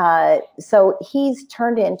 So he's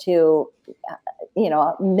turned into,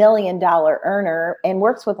 $1 million earner, and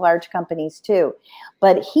works with large companies too.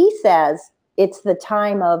 But he says it's the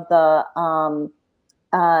time of the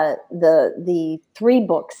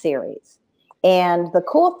 3-book series. And the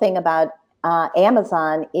cool thing about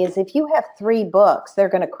Amazon is if you have 3 books, they're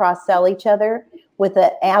going to cross-sell each other with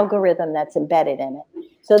an algorithm that's embedded in it.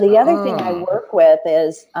 So the other thing I work with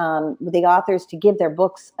is the authors to give their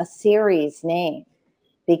books a series name,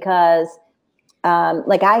 because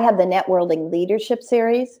like I have the Networking Leadership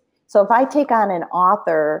series. So if I take on an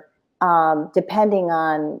author, depending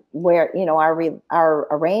on where, our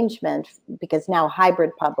arrangement, because now hybrid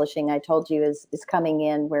publishing, I told you, is coming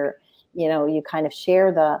in where, you kind of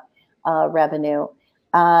share the revenue.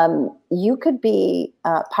 You could be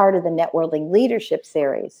part of the Networking Leadership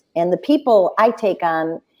series. And the people I take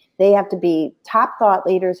on, they have to be top thought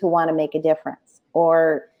leaders who want to make a difference,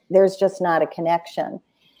 or there's just not a connection.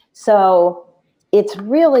 So it's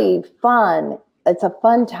really fun. It's a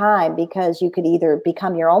fun time because you could either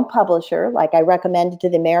become your own publisher, like I recommended to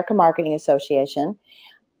the American Marketing Association.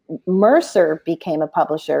 Mercer became a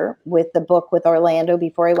publisher with the book with Orlando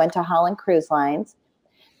before he went to Holland Cruise Lines.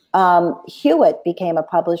 Hewitt became a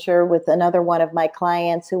publisher with another one of my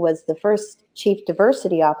clients who was the first chief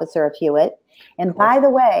diversity officer of Hewitt. And by the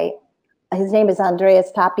way, his name is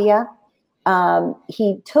Andreas Tapia.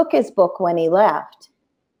 He took his book when he left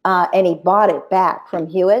and he bought it back from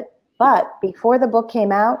Hewitt. But before the book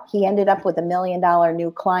came out, he ended up with $1 million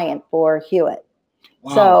new client for Hewitt.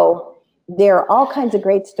 Wow. So there are all kinds of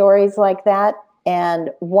great stories like that. And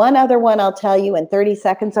one other one I'll tell you in 30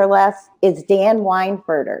 seconds or less is Dan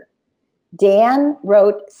Weinfurter. Dan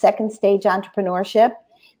wrote Second Stage Entrepreneurship.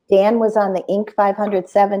 Dan was on the Inc. 500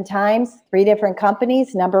 7 times, 3 different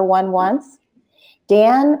companies, #1 once.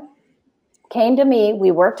 Dan came to me.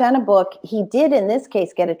 We worked on a book. He did, in this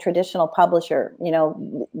case, get a traditional publisher. You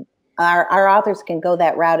know, our authors can go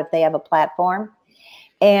that route if they have a platform.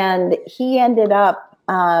 And he ended up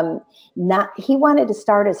he wanted to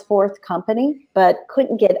start his 4th company, but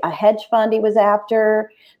couldn't get a hedge fund he was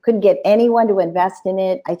after, couldn't get anyone to invest in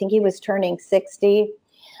it. I think he was turning 60.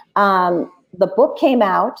 The book came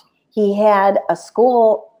out. He had a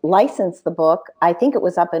school license the book. I think it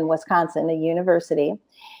was up in Wisconsin, a university.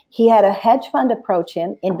 He had a hedge fund approach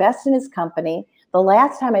him, invest in his company. The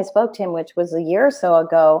last time I spoke to him, which was a year or so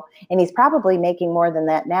ago, and he's probably making more than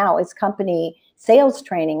that now, his company sales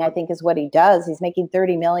training, I think, is what he does. He's making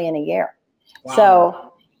 $30 million a year. Wow.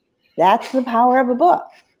 So that's the power of a book.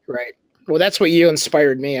 Right. Well, that's what you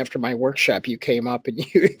inspired me after my workshop. You came up and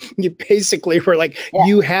you basically were like,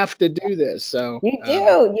 you have to do this. So you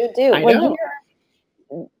do. I know.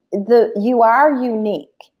 You are unique,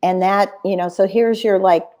 and that, you know, so here's your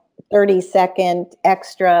like 30-second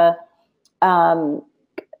extra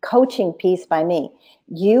coaching piece by me.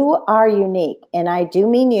 You are unique, and I do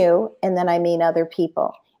mean you, and then I mean other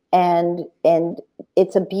people. And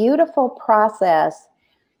it's a beautiful process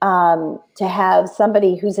to have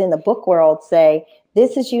somebody who's in the book world say,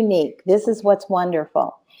 this is unique, this is what's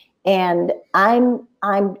wonderful. And I'm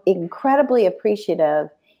incredibly appreciative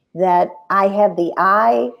that I have the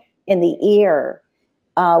eye and the ear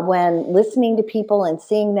when listening to people and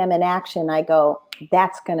seeing them in action. I go,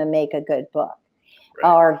 that's going to make a good book.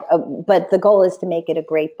 Right. But the goal is to make it a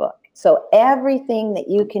great book. So everything that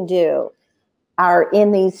you can do are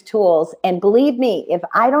in these tools. And believe me, if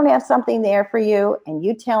I don't have something there for you and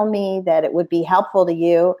you tell me that it would be helpful to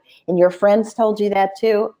you and your friends told you that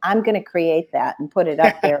too, I'm going to create that and put it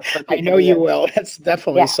up there. For I know you will. That's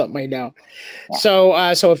definitely something I know.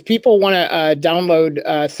 Yeah. So if people want to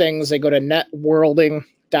download things, they go to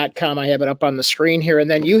networlding.com. I have it up on the screen here. And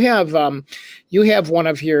then you have one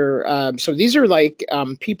of your, so these are like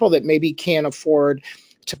people that maybe can't afford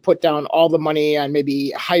to put down all the money on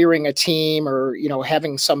maybe hiring a team or, you know,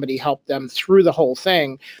 having somebody help them through the whole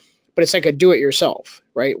thing, but it's like a do-it-yourself,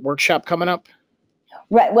 right? Workshop coming up.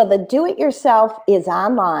 Right. Well, the do-it-yourself is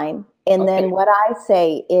online. And then what I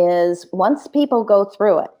say is once people go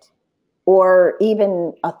through it, or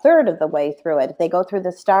even a third of the way through it, if they go through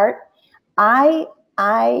the start, I,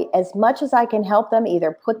 as much as I can help them,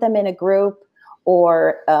 either put them in a group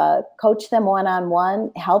or coach them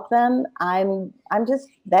one-on-one, help them. I'm just,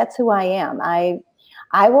 that's who I am.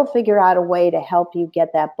 I will figure out a way to help you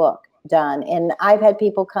get that book done. And I've had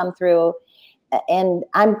people come through, and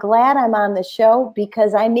I'm glad I'm on the show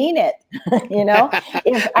because I mean it. You know,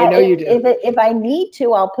 if I need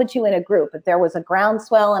to, I'll put you in a group. If there was a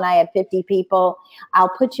groundswell and I had 50 people, I'll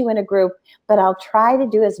put you in a group, but I'll try to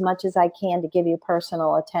do as much as I can to give you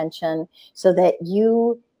personal attention so that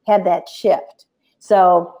you have that shift.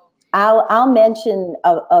 So I'll mention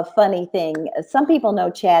a funny thing. Some people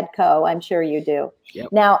know Chad Coe. I'm sure you do. Yep.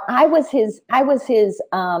 Now I was his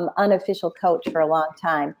unofficial coach for a long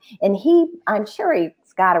time, and I'm sure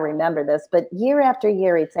he's got to remember this, but year after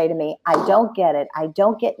year he'd say to me, "I don't get it. I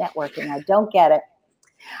don't get networking. I don't get it."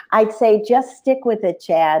 I'd say, "Just stick with it,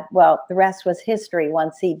 Chad." Well, the rest was history.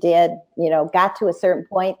 Once he did, got to a certain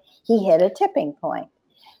point, he hit a tipping point.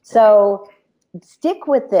 So stick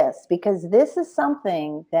with this, because this is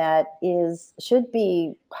something that should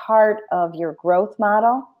be part of your growth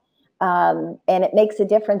model, and it makes a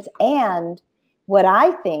difference. And what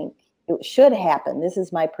I think should happen, this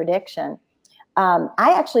is my prediction. I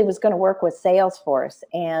actually was going to work with Salesforce,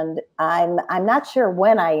 and I'm not sure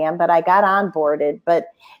when I am, but I got onboarded. But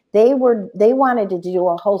they wanted to do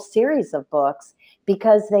a whole series of books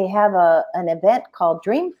because they have an event called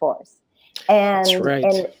Dreamforce, and that's right.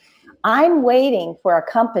 And I'm waiting for a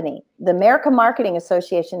company. The American Marketing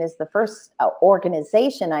Association is the first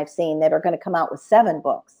organization I've seen that are going to come out with 7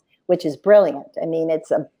 books, which is brilliant. I mean, it's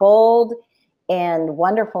a bold and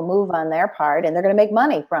wonderful move on their part, and they're going to make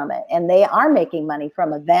money from it. And they are making money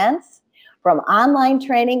from events, from online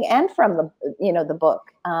training, and from the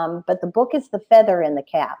book. But the book is the feather in the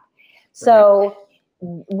cap. So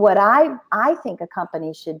what I think a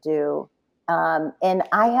company should do, and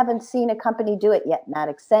I haven't seen a company do it yet, not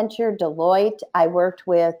Accenture, Deloitte. I worked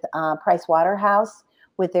with Price Waterhouse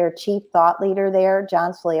with their chief thought leader there,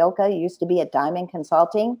 John Slioka, used to be at Diamond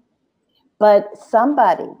Consulting. But some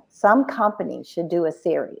company should do a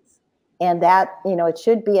series, and that, it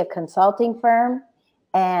should be a consulting firm,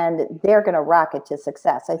 and they're going to rock it to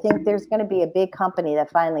success. I think there's going to be a big company that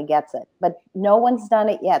finally gets it, but no one's done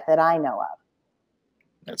it yet that I know of.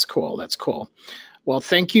 That's cool. That's cool. Well,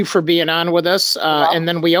 thank you for being on with us. And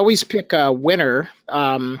then we always pick a winner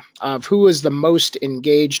of who is the most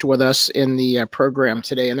engaged with us in the program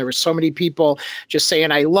today. And there were so many people just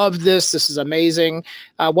saying, I love this. This is amazing.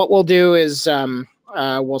 What we'll do is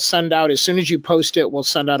we'll send out, as soon as you post it, we'll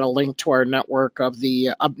send out a link to our network of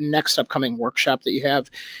the next upcoming workshop that you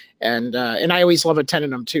have. And I always love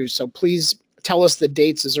attending them too. So please tell us the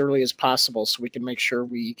dates as early as possible so we can make sure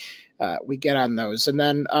we get on those. And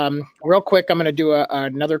then real quick, I'm going to do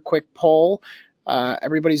another quick poll.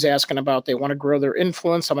 Everybody's asking about, they want to grow their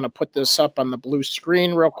influence. I'm going to put this up on the blue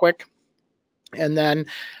screen real quick. And then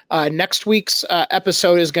next week's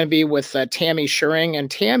episode is going to be with Tammy Schuring.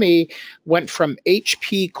 And Tammy went from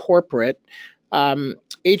HP Corporate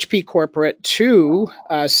to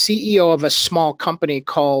CEO of a small company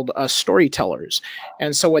called Storytellers.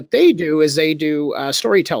 And so what they do is they do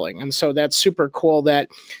storytelling. And so that's super cool that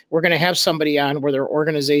we're going to have somebody on where their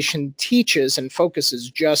organization teaches and focuses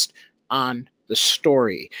just on the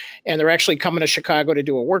story. And they're actually coming to Chicago to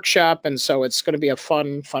do a workshop. And so it's going to be a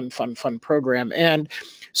fun program. And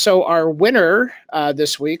so our winner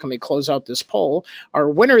this week, let me close out this poll. Our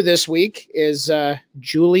winner this week is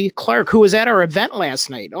Julie Clark, who was at our event last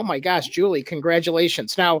night. Oh my gosh, Julie,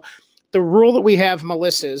 congratulations. Now, the rule that we have,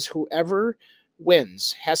 Melissa, is whoever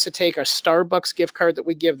wins has to take a Starbucks gift card that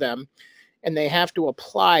we give them, and they have to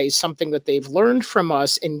apply something that they've learned from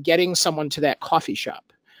us in getting someone to that coffee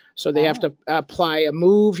shop. So they have to apply a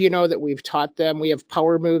move, that we've taught them. We have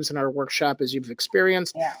power moves in our workshop, as you've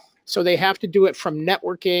experienced. Yeah. So they have to do it from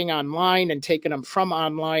networking online and taking them from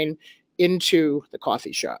online into the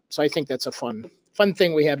coffee shop. So I think that's a fun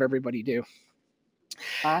thing we have everybody do.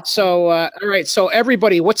 Awesome. So, all right. So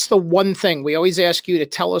everybody, what's the one thing? We always ask you to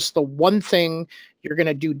tell us the one thing you're going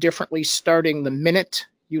to do differently starting the minute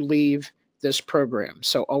you leave this program.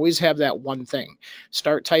 So always have that one thing.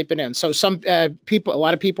 Start typing in. So some people, a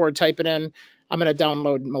lot of people are typing in, I'm going to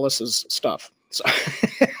download Melissa's stuff. So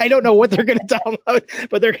I don't know what they're going to download,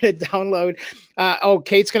 but they're going to download.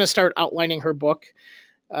 Kate's going to start outlining her book.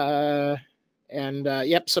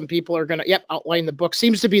 Yep, some people are going to, outline the book.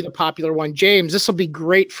 Seems to be the popular one. James, this will be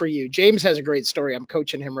great for you. James has a great story. I'm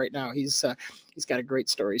coaching him right now. He's got a great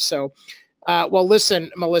story. So, well, listen,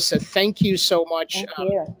 Melissa, thank you so much.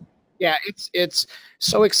 Thank you. Yeah, it's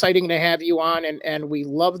so exciting to have you on, and we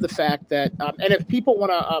love the fact that, and if people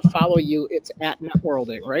want to follow you, it's at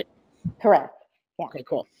Networlding, right? Correct. Yeah. Okay,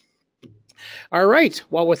 cool. All right.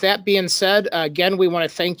 Well, with that being said, again, we want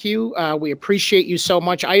to thank you. We appreciate you so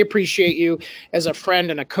much. I appreciate you as a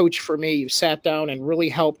friend and a coach for me. You sat down and really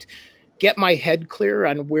helped get my head clear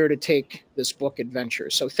on where to take this book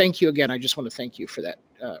adventure. So thank you again. I just want to thank you for that.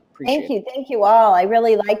 Thank you. Thank you all. I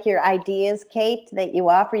really like your ideas, Kate, that you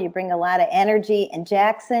offer. You bring a lot of energy. And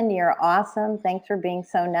Jackson, you're awesome. Thanks for being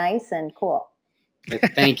so nice and cool.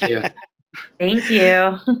 Thank you. Thank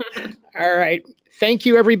you. All right. Thank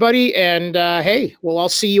you, everybody. And hey, we'll all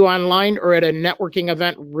see you online or at a networking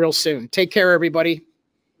event real soon. Take care, everybody.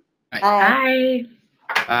 Bye.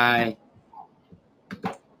 Bye.